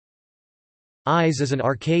Eyes is an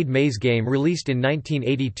arcade maze game released in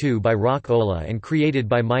 1982 by Rock-Ola and created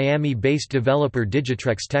by Miami-based developer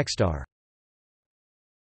Digitrex Techstar.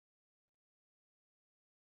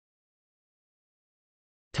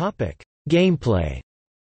 Gameplay.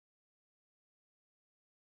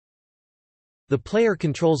 The player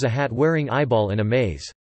controls a hat-wearing eyeball in a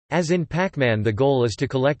maze. As in Pac-Man, the goal is to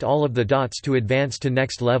collect all of the dots to advance to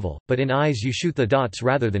next level, but in Eyes you shoot the dots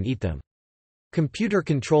rather than eat them.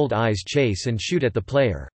 Computer-controlled eyes chase and shoot at the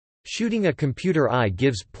player. Shooting a computer eye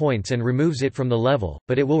gives points and removes it from the level,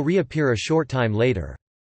 but it will reappear a short time later.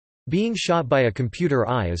 Being shot by a computer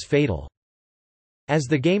eye is fatal. As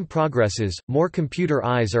the game progresses, more computer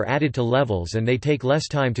eyes are added to levels and they take less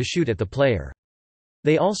time to shoot at the player.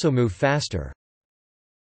 They also move faster.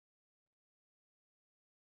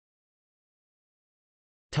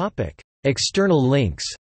 External links.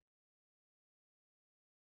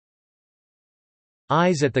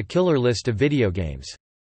 Eyes at the killer list of video games.